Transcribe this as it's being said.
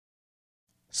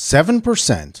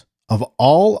7% of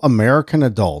all American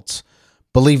adults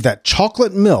believe that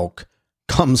chocolate milk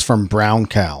comes from brown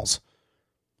cows.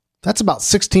 That's about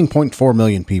 16.4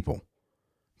 million people.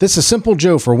 This is Simple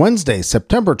Joe for Wednesday,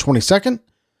 September 22nd,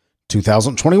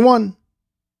 2021.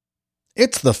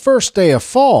 It's the first day of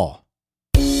fall.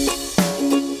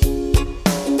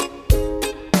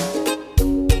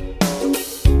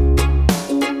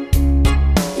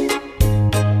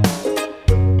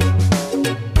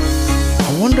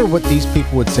 I wonder what these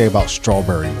people would say about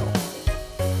strawberry milk.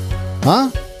 Huh?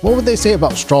 What would they say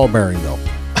about strawberry milk?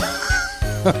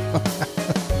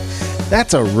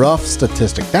 That's a rough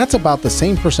statistic. That's about the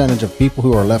same percentage of people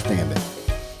who are left-handed.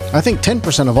 I think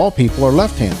 10% of all people are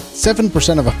left-handed.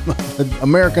 7% of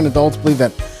American adults believe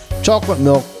that chocolate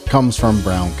milk comes from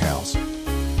brown cows.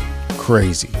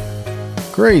 Crazy.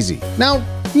 Now,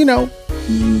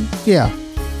 yeah.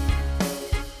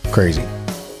 Crazy.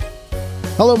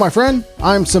 Hello, my friend.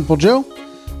 I'm Simple Joe.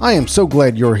 I am so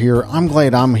glad you're here. I'm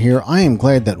glad I'm here. I am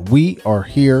glad that we are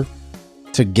here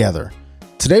together.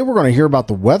 Today, we're going to hear about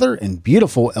the weather in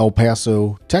beautiful El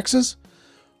Paso, Texas.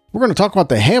 We're going to talk about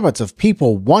the habits of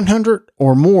people 100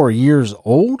 or more years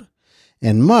old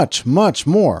and much, much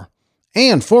more.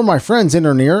 And for my friends in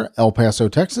or near El Paso,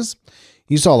 Texas,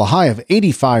 you saw a high of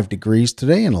 85 degrees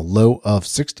today and a low of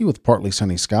 60 with partly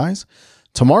sunny skies.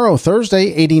 Tomorrow,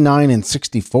 Thursday, 89 and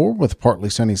 64 with partly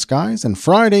sunny skies. And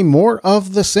Friday, more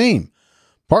of the same.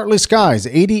 Partly skies,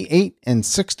 88 and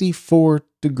 64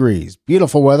 degrees.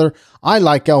 Beautiful weather. I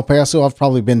like El Paso. I've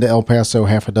probably been to El Paso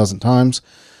half a dozen times.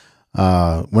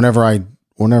 Whenever I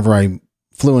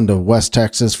flew into West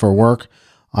Texas for work,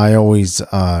 I always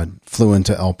flew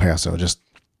into El Paso. Just,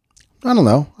 I don't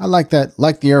know. I like that.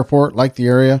 Like the airport, like the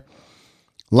area,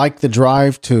 like the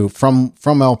drive from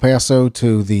El Paso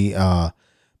to the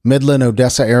Midland,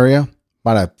 Odessa area.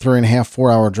 About a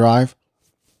 3.5-4 hour drive.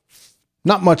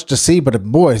 Not much to see, but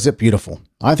boy, is it beautiful.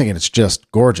 I think it's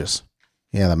just gorgeous.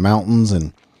 Yeah, the mountains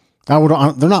and they're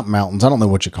not mountains. I don't know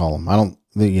what you call them. I don't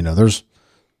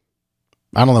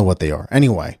know what they are.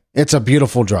 Anyway, it's a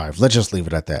beautiful drive. Let's just leave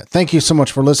it at that. Thank you so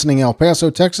much for listening, El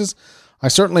Paso, Texas. I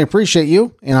certainly appreciate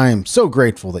you, and I am so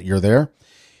grateful that you're there.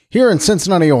 Here in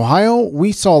Cincinnati, Ohio,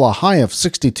 we saw a high of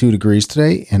 62 degrees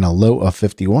today and a low of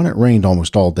 51. It rained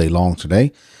almost all day long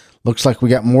today. Looks like we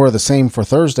got more of the same for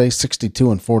Thursday,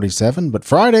 62 and 47. But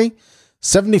Friday,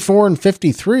 74 and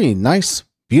 53. Nice,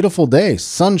 beautiful day.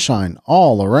 Sunshine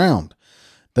all around.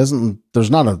 There's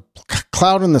not a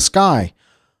cloud in the sky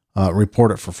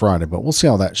reported for Friday, but we'll see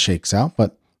how that shakes out.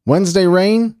 But Wednesday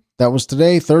rain, that was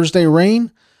today. Thursday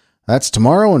rain, that's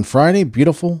tomorrow. And Friday,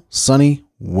 beautiful, sunny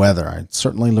weather. I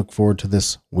certainly look forward to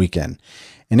this weekend.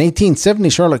 In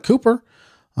 1870, Charlotte Cooper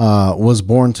was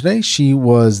born today. She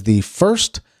was the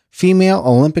first female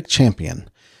Olympic champion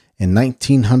in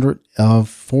 1900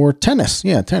 for tennis.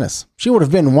 Yeah, tennis. She would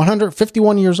have been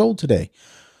 151 years old today.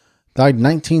 Died in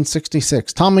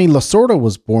 1966. Tommy Lasorda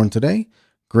was born today.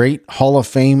 Great Hall of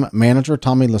Fame manager,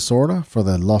 Tommy Lasorda, for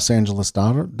the Los Angeles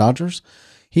Dodgers.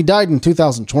 He died in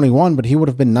 2021, but he would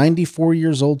have been 94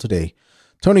 years old today.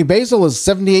 Tony Basil is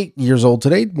 78 years old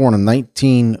today, born in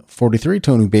 1943.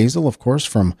 Tony Basil, of course,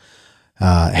 from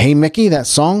Hey Mickey, that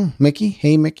song, Mickey,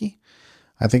 Hey Mickey.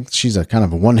 I think she's a kind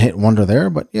of a one-hit wonder there,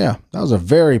 but yeah, that was a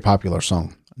very popular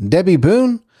song. Debbie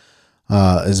Boone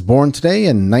is born today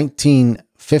in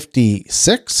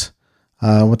 1956.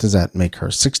 What does that make her?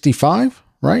 65,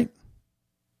 right?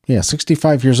 Yeah,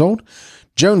 65 years old.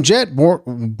 Joan Jett, born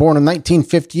in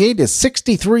 1958, is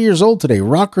 63 years old today.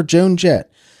 Rocker Joan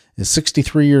Jett is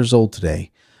 63 years old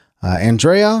today.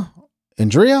 Andrea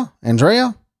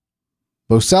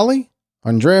Bocelli,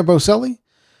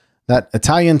 that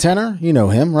Italian tenor, you know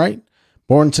him, right?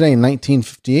 Born today in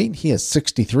 1958, he is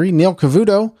 63. Neil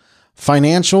Cavuto,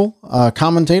 financial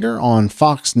commentator on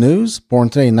Fox News, born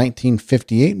today in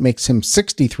 1958, makes him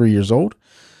 63 years old.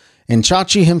 And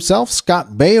Chachi himself, Scott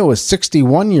Baio, is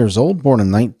 61 years old, born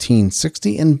in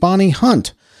 1960. And Bonnie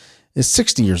Hunt is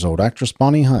 60 years old. Actress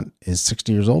Bonnie Hunt is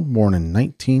 60 years old, born in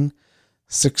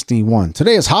 1961.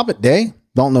 Today is Hobbit Day.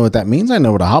 Don't know what that means. I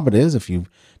know what a hobbit is if you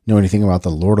know anything about the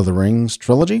Lord of the Rings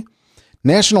trilogy.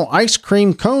 National Ice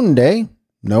Cream Cone Day.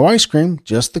 No ice cream,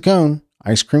 just the cone.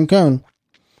 Ice cream cone.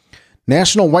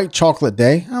 National White Chocolate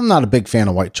Day. I'm not a big fan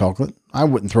of white chocolate. I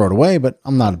wouldn't throw it away, but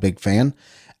I'm not a big fan.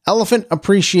 Elephant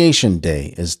Appreciation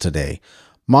Day is today.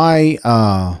 My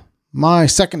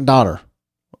second daughter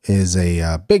is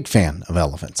a big fan of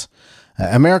elephants.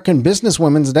 American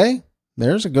Businesswomen's Day.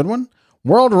 There's a good one.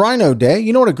 World Rhino Day.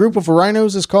 You know what a group of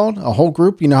rhinos is called? A whole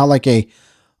group. You know how like a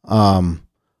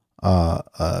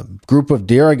group of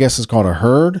deer, I guess, is called a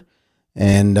herd.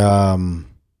 And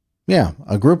Yeah,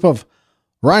 a group of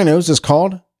rhinos is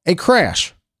called a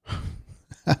crash.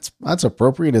 That's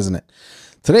appropriate, isn't it?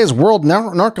 Today is World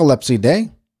Narcolepsy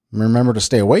Day. Remember to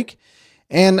stay awake.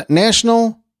 And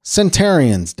National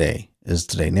Centenarians Day is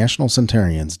today. National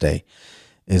Centenarians Day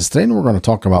is today. And we're going to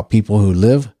talk about people who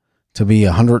live to be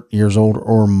 100 years old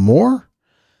or more.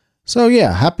 So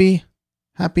yeah, happy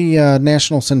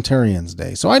National Centenarians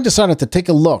Day. So I decided to take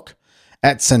a look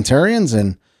at centenarians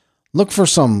and look for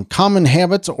some common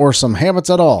habits or some habits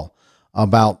at all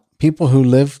about people who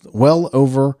live well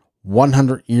over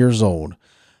 100 years old.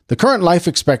 The current life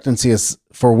expectancy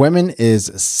for women is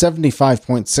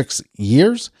 75.6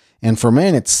 years, and for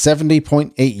men it's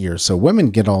 70.8 years. So women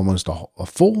get almost a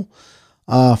full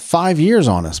 5 years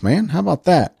on us, man. How about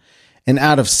that? And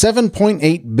out of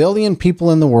 7.8 billion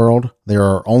people in the world, there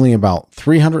are only about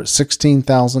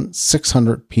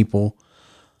 316,600 people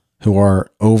who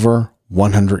are over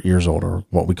 100 years old, or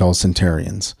what we call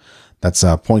centenarians. That's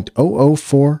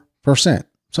 0.004%.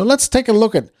 So let's take a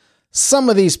look at some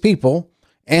of these people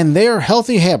and their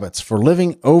healthy habits for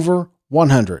living over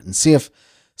 100 and see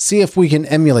if we can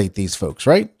emulate these folks,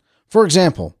 right? For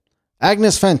example,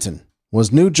 Agnes Fenton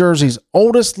was New Jersey's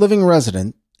oldest living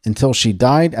resident until she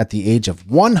died at the age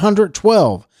of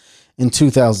 112 in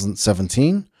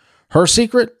 2017. Her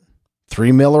secret?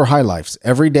 3 Miller High Lifes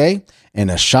every day and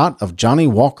a shot of Johnny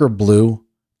Walker Blue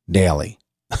daily.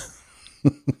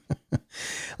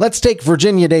 Let's take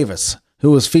Virginia Davis,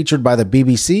 who was featured by the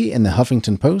BBC and the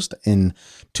Huffington Post in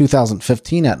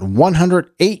 2015 at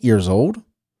 108 years old.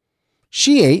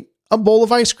 She ate a bowl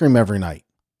of ice cream every night.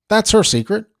 That's her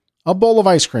secret. A bowl of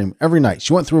ice cream every night.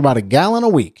 She went through about a gallon a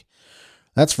week.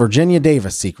 That's Virginia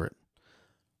Davis' secret.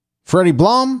 Freddie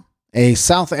Blom, a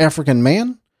South African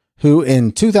man who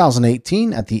in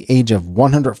 2018, at the age of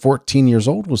 114 years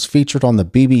old, was featured on the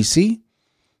BBC,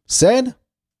 said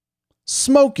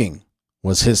smoking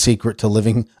was his secret to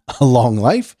living a long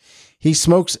life. He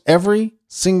smokes every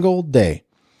single day.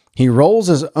 He rolls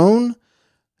his own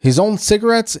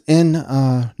cigarettes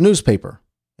in newspaper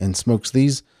and smokes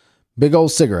these big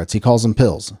old cigarettes. He calls them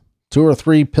pills. 2 or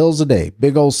 3 pills a day.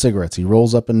 Big old cigarettes he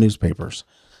rolls up in newspapers.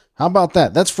 How about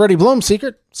that? That's Freddie Blom's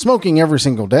secret. Smoking every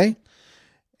single day.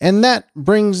 And that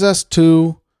brings us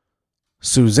to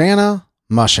Susanna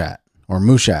Mushat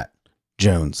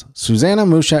Jones. Susanna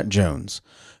Mushat Jones,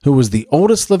 who was the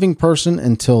oldest living person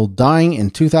until dying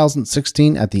in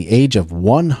 2016 at the age of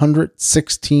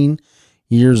 116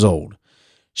 years old.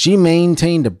 She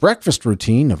maintained a breakfast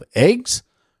routine of eggs,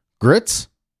 grits,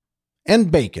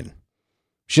 and bacon.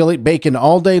 She'll eat bacon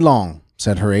all day long,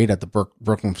 said her aide at the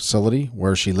Brooklyn facility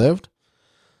where she lived.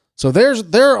 So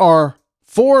there are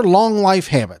 4 long life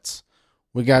habits.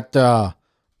 We got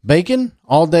bacon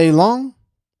all day long,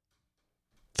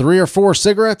 3 or 4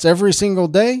 cigarettes every single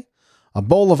day, a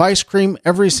bowl of ice cream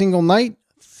every single night,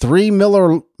 3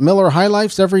 Miller High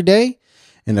Lifes every day,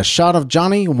 and a shot of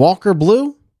Johnny Walker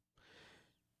Blue.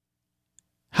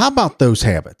 How about those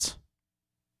habits?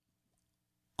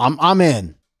 I'm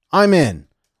in. I'm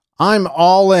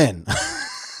all in.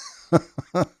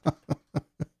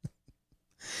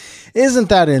 Isn't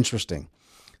that interesting?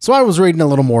 So I was reading a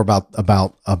little more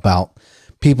about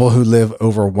people who live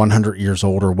over 100 years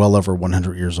old or well over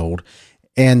 100 years old.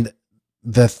 And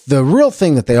the real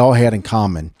thing that they all had in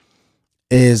common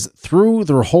is through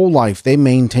their whole life, they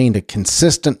maintained a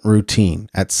consistent routine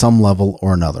at some level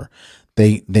or another.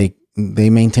 They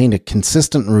maintained a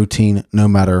consistent routine no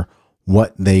matter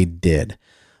what they did.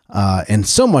 And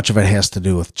so much of it has to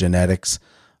do with genetics.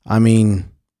 I mean,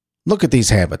 look at these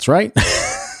habits, right?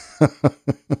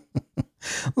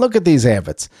 Look at these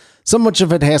habits. So much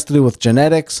of it has to do with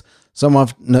genetics. So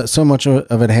much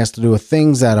of it has to do with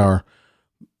things that are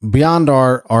beyond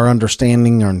our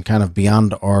understanding and kind of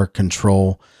beyond our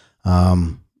control.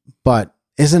 But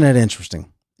isn't it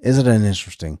interesting? Isn't it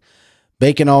interesting?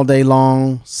 Bacon all day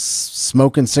long,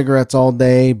 smoking cigarettes all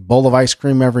day, bowl of ice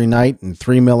cream every night, and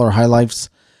 3 Miller High Lifes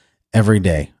every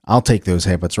day. I'll take those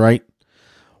habits, right?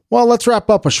 Well, let's wrap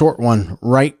up a short one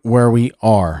right where we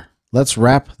are. Let's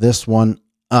wrap this one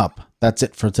up. That's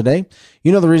it for today.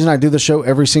 You know, the reason I do the show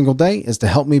every single day is to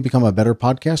help me become a better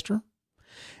podcaster.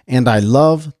 And I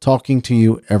love talking to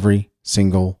you every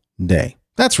single day.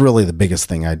 That's really the biggest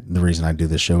thing. The reason I do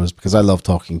this show is because I love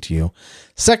talking to you.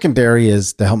 Secondary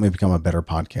is to help me become a better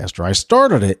podcaster. I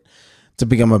started it to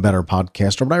become a better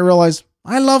podcaster, but I realized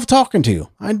I love talking to you.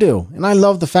 I do. And I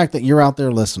love the fact that you're out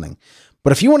there listening.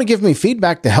 But if you want to give me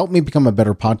feedback to help me become a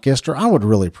better podcaster, I would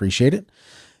really appreciate it.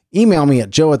 Email me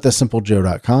at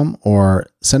joe@thesimplejoe.com or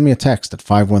send me a text at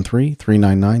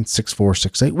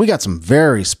 513-399-6468. We got some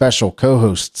very special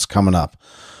co-hosts coming up.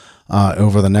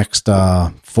 over the next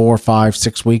 4, 5,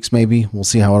 6 weeks, maybe. We'll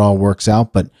see how it all works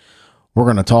out. But we're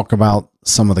going to talk about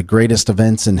some of the greatest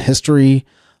events in history.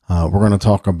 We're going to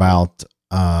talk about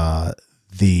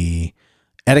the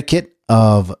etiquette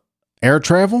of air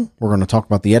travel. We're going to talk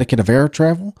about the etiquette of air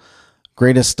travel.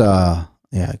 Greatest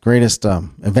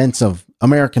events of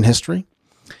American history.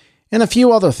 And a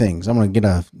few other things. I'm going to get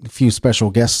a few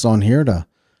special guests on here to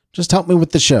just help me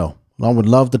with the show. I would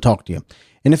love to talk to you.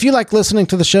 And if you like listening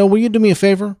to the show, will you do me a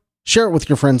favor? Share it with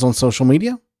your friends on social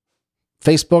media.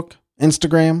 Facebook,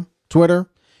 Instagram, Twitter.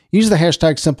 Use the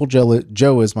hashtag SimpleJoe.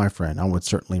 Joe is my friend. I would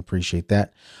certainly appreciate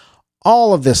that.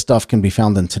 All of this stuff can be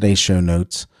found in today's show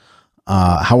notes.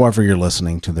 However you're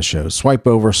listening to the show. Swipe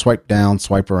over, swipe down,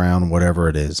 swipe around, whatever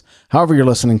it is. However you're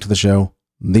listening to the show,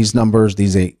 these numbers,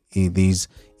 these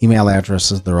email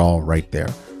addresses, they're all right there.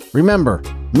 Remember,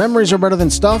 memories are better than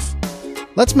stuff.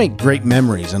 Let's make great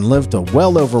memories and live to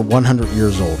well over 100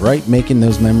 years old, right? Making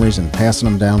those memories and passing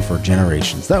them down for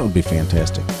generations. That would be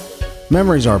fantastic.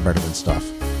 Memories are better than stuff.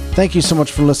 Thank you so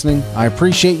much for listening. I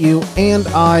appreciate you and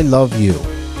I love you,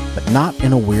 but not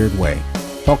in a weird way.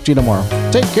 Talk to you tomorrow.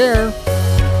 Take care.